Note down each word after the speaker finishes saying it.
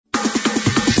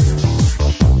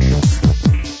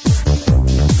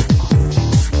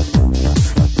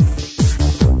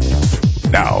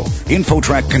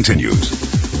InfoTrack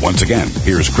continues. Once again,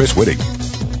 here's Chris Whitting.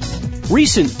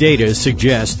 Recent data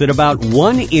suggests that about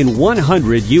 1 in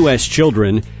 100 U.S.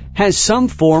 children has some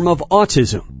form of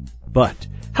autism. But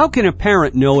how can a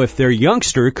parent know if their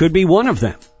youngster could be one of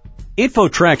them?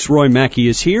 InfoTrack's Roy Mackey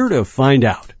is here to find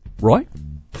out. Roy?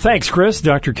 Thanks, Chris.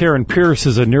 Dr. Karen Pierce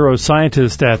is a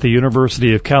neuroscientist at the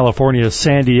University of California,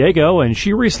 San Diego, and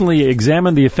she recently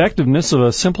examined the effectiveness of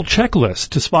a simple checklist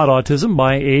to spot autism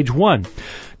by age 1.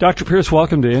 Dr. Pierce,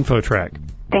 welcome to InfoTrack.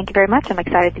 Thank you very much. I'm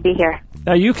excited to be here.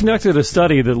 Now, you conducted a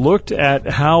study that looked at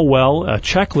how well a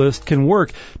checklist can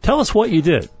work. Tell us what you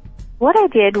did. What I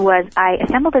did was I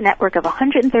assembled a network of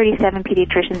 137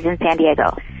 pediatricians in San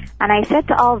Diego, and I said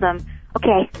to all of them,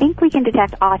 okay, I think we can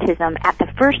detect autism at the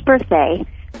first birthday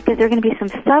because there are going to be some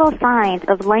subtle signs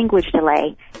of language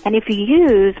delay. And if you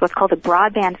use what's called a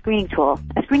broadband screening tool,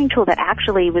 a screening tool that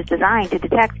actually was designed to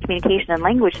detect communication and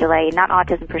language delay, not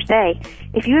autism per se,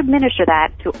 if you administer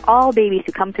that to all babies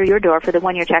who come through your door for the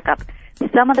 1-year checkup,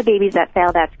 some of the babies that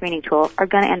fail that screening tool are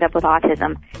going to end up with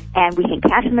autism, and we can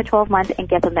catch them at 12 months and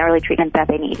get them the early treatment that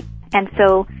they need. And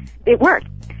so it worked.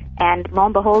 And lo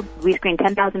and behold, we screened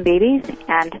 10,000 babies,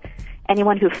 and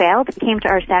anyone who failed came to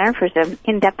our center for some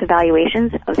in-depth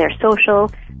evaluations of their social,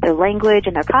 their language,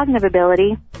 and their cognitive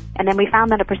ability. And then we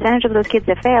found that a percentage of those kids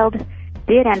that failed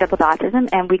did end up with autism,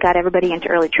 and we got everybody into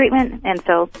early treatment. And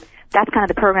so that's kind of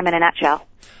the program in a nutshell.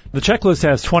 The checklist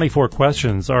has 24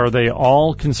 questions. Are they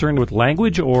all concerned with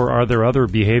language, or are there other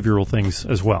behavioral things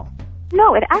as well?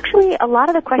 No, a lot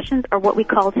of the questions are what we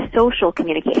call social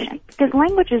communication. Because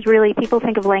language is really, people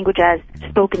think of language as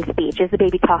spoken speech. Is the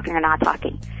baby talking or not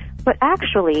talking? But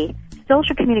actually,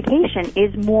 social communication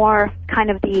is more kind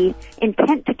of the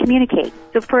intent to communicate.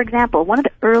 So, for example, one of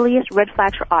the earliest red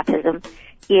flags for autism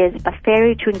is a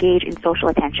failure to engage in social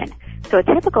attention. So a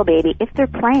typical baby, if they're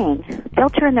playing, they'll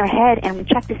turn their head and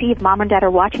check to see if mom and dad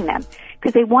are watching them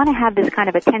because they want to have this kind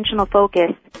of attentional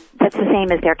focus that's the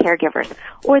same as their caregivers.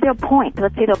 Or they'll point.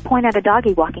 Let's say they'll point at a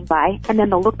doggy walking by, and then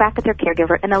they'll look back at their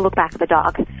caregiver, and they'll look back at the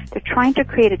dog. They're trying to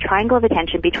create a triangle of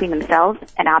attention between themselves,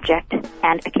 an object,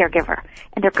 and a caregiver.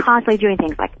 And they're constantly doing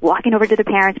things like walking over to the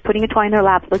parents, putting a toy in their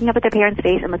lap, looking up at their parents'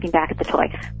 face, and looking back at the toy.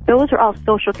 Those are all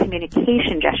social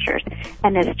communication gestures.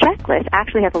 And this checklist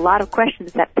actually has a lot of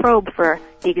questions that probe for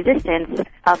the existence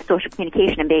of social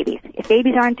communication in babies. If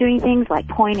babies aren't doing things like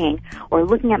pointing or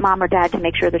looking at mom or dad to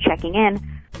make sure they're checking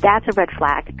in, that's a red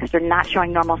flag because they're not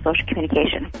showing normal social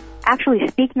communication. Actually,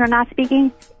 speaking or not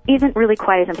speaking isn't really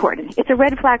quite as important. It's a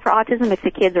red flag for autism if the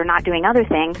kids are not doing other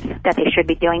things that they should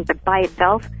be doing, but by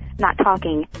itself, not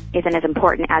talking isn't as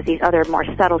important as these other more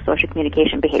subtle social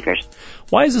communication behaviors.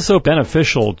 Why is it so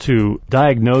beneficial to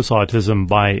diagnose autism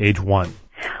by age 1?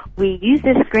 We use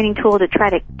this screening tool to try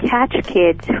to catch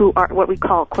kids who are what we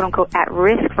call, quote-unquote, at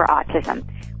risk for autism.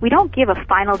 We don't give a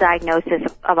final diagnosis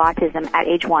of autism at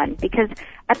age 1 because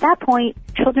at that point,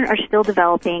 children are still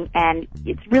developing, and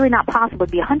it's really not possible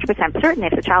to be 100% certain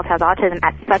if the child has autism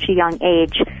at such a young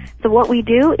age. So what we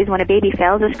do is when a baby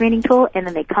fails a screening tool and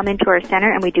then they come into our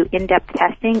center and we do in-depth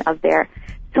testing of their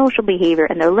social behavior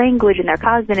and their language and their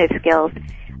cognitive skills,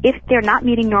 if they're not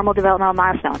meeting normal developmental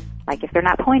milestones, like if they're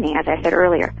not pointing, as I said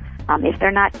earlier, if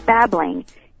they're not babbling,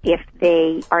 if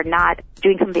they are not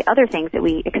doing some of the other things that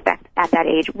we expect at that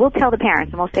age, we'll tell the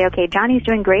parents and we'll say, okay, Johnny's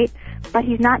doing great, but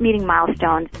he's not meeting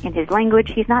milestones in his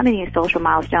language, he's not meeting his social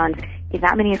milestones, he's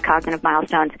not meeting his cognitive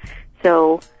milestones,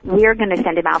 so we're going to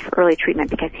send him out for early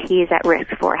treatment because he is at risk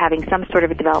for having some sort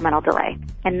of a developmental delay.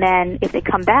 And then if they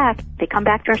come back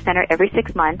to our center every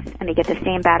 6 months and they get the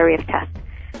same battery of tests.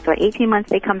 So at 18 months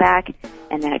they come back,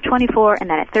 and then at 24, and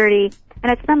then at 30,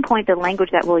 and at some point the language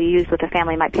that we'll use with the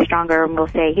family might be stronger, and we'll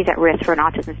say he's at risk for an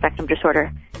autism spectrum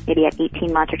disorder, maybe at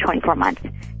 18 months or 24 months.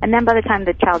 And then by the time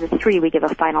the child is 3, we give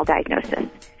a final diagnosis.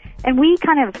 And we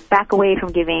kind of back away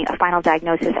from giving a final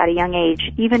diagnosis at a young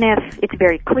age, even if it's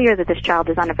very clear that this child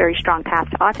is on a very strong path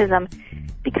to autism,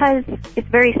 because it's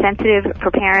very sensitive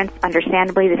for parents.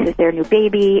 Understandably, this is their new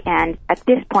baby, and at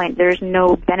this point, there's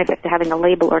no benefit to having a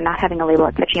label or not having a label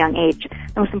at such a young age.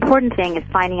 The most important thing is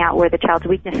finding out where the child's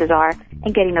weaknesses are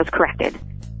and getting those corrected.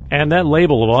 And that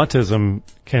label of autism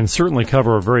can certainly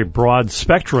cover a very broad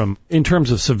spectrum in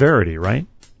terms of severity, right?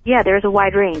 Yeah, there's a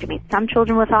wide range. I mean, some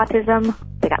children with autism,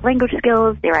 they got language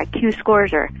skills, their IQ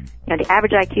scores are, the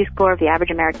average IQ score of the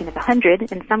average American is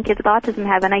 100, and some kids with autism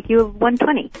have an IQ of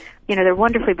 120. They're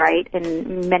wonderfully bright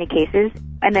in many cases,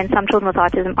 and then some children with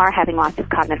autism are having lots of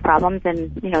cognitive problems,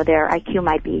 and, their IQ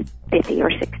might be 50 or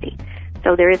 60.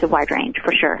 So there is a wide range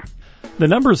for sure. The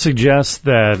numbers suggest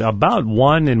that about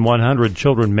 1 in 100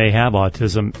 children may have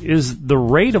autism. Is the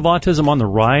rate of autism on the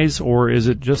rise, or is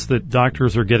it just that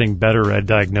doctors are getting better at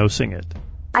diagnosing it?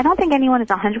 I don't think anyone is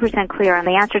 100% clear on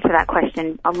the answer to that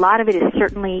question. A lot of it is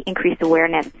certainly increased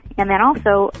awareness. And then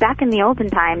also, back in the olden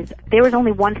times, there was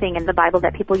only one thing in the Bible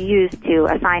that people used to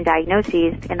assign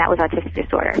diagnoses, and that was autistic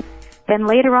disorder. Then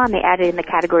later on, they added in the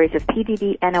categories of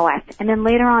PDD, NOS, and then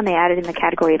later on, they added in the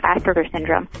category of Asperger's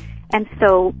syndrome. And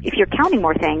so, if you're counting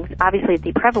more things, obviously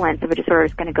the prevalence of a disorder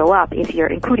is going to go up if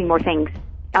you're including more things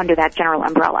under that general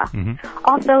umbrella. Mm-hmm.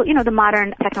 Also, the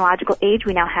modern technological age,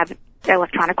 we now have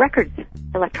electronic records.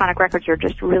 Electronic records are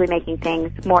just really making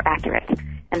things more accurate.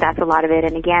 And that's a lot of it.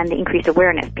 And again, the increased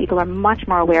awareness. People are much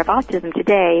more aware of autism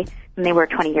today than they were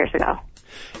 20 years ago.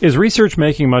 Is research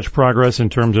making much progress in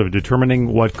terms of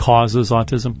determining what causes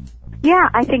autism? Yeah,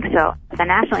 I think so. The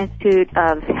National Institute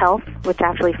of Health, which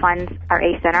actually funds our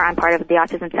ACE Center, I'm part of the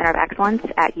Autism Center of Excellence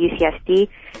at UCSD,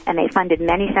 and they funded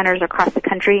many centers across the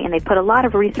country, and they put a lot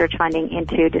of research funding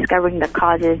into discovering the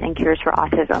causes and cures for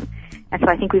autism. And so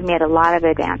I think we've made a lot of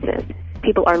advances.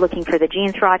 People are looking for the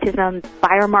genes for autism,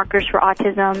 biomarkers for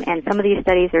autism, and some of these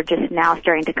studies are just now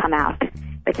starting to come out.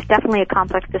 It's definitely a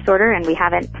complex disorder, and we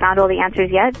haven't found all the answers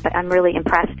yet, but I'm really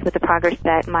impressed with the progress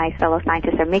that my fellow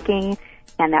scientists are making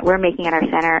and that we're making at our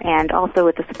center, and also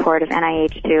with the support of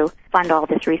NIH to fund all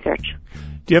this research.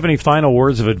 Do you have any final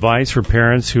words of advice for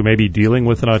parents who may be dealing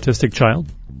with an autistic child?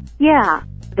 Yeah.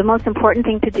 The most important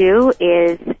thing to do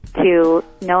is to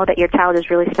know that your child is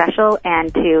really special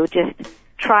and to just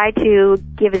try to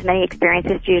give as many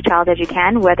experiences to your child as you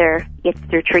can, whether it's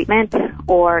through treatment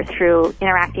or through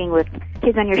interacting with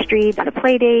kids on your street, on a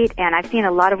play date. And I've seen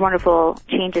a lot of wonderful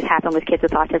changes happen with kids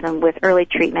with autism with early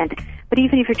treatment. But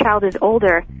even if your child is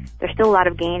older, there's still a lot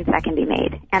of gains that can be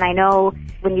made. And I know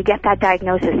when you get that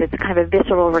diagnosis, it's kind of a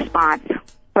visceral response.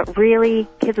 But really,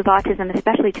 kids with autism,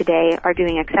 especially today, are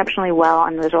doing exceptionally well,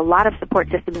 and there's a lot of support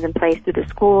systems in place through the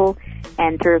school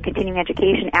and through continuing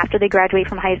education after they graduate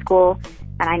from high school.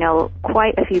 And I know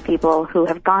quite a few people who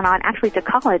have gone on actually to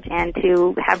college and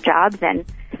to have jobs and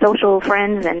social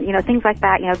friends and, things like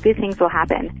that. Good things will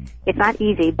happen. It's not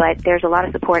easy, but there's a lot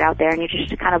of support out there, and you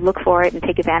just kind of look for it and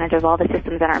take advantage of all the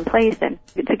systems that are in place. And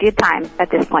it's a good time at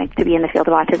this point to be in the field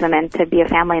of autism and to be a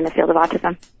family in the field of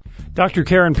autism. Dr.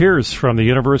 Karen Pierce from the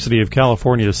University of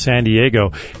California, San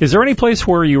Diego. Is there any place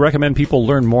where you recommend people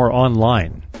learn more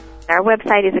online? Our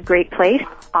website is a great place,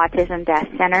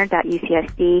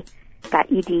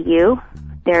 autism-center.ucsd.edu.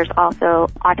 There's also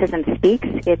Autism Speaks.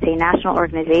 It's a national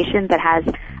organization that has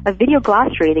a video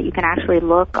glossary that you can actually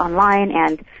look online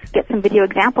and get some video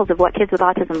examples of what kids with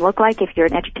autism look like if you're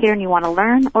an educator and you want to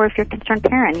learn, or if you're a concerned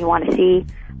parent and you want to see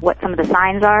what some of the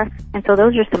signs are. And so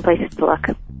those are some places to look.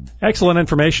 Excellent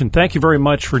information. Thank you very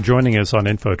much for joining us on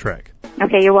InfoTrack.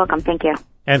 Okay, you're welcome. Thank you.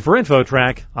 And for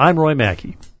InfoTrack, I'm Roy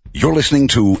Mackey. You're listening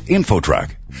to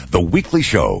InfoTrack, the weekly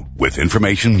show with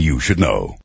information you should know.